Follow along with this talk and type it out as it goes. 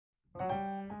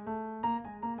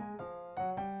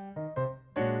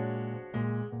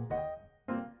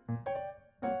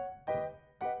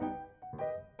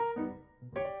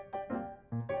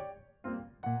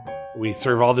We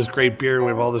serve all this great beer and we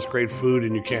have all this great food,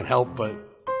 and you can't help but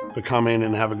come in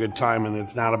and have a good time. And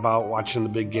it's not about watching the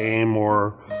big game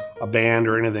or a band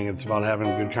or anything. It's about having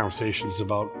good conversations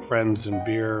about friends and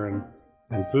beer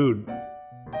and food.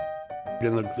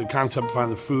 And the concept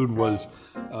behind the food was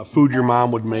food your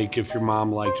mom would make if your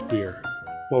mom liked beer.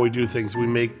 Well, we do things. We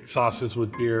make sauces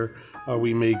with beer.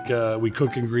 We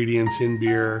cook ingredients in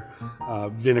beer,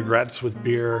 vinaigrettes with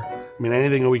beer. I mean,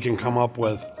 anything that we can come up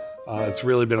with. It's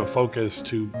really been a focus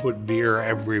to put beer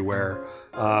everywhere.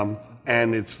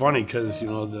 And it's funny because, you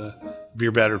know, the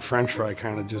beer battered French fry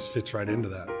kind of just fits right into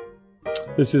that.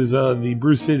 This is the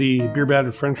Brew City beer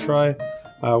battered French fry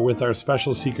with our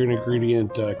special secret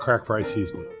ingredient, crack fry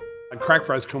seasoning. Crack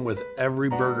fries come with every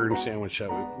burger and sandwich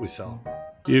that we sell.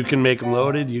 You can make them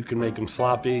loaded, you can make them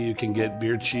sloppy, you can get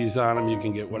beer cheese on them, you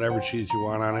can get whatever cheese you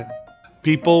want on it.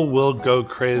 People will go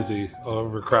crazy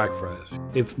over crack fries.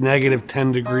 It's negative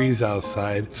 10 degrees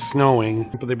outside, it's snowing,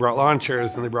 but they brought lawn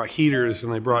chairs and they brought heaters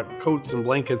and they brought coats and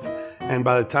blankets. And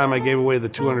by the time I gave away the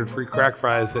 200 free crack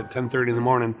fries at 10:30 in the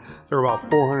morning, there were about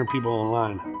 400 people in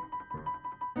line.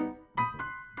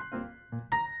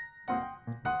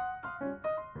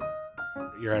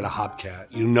 You're at a HopCat.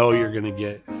 You know you're gonna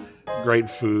get great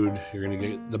food, you're going to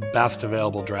get the best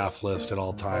available draft list at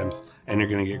all times, and you're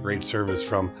going to get great service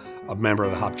from a member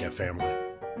of the HopCat family.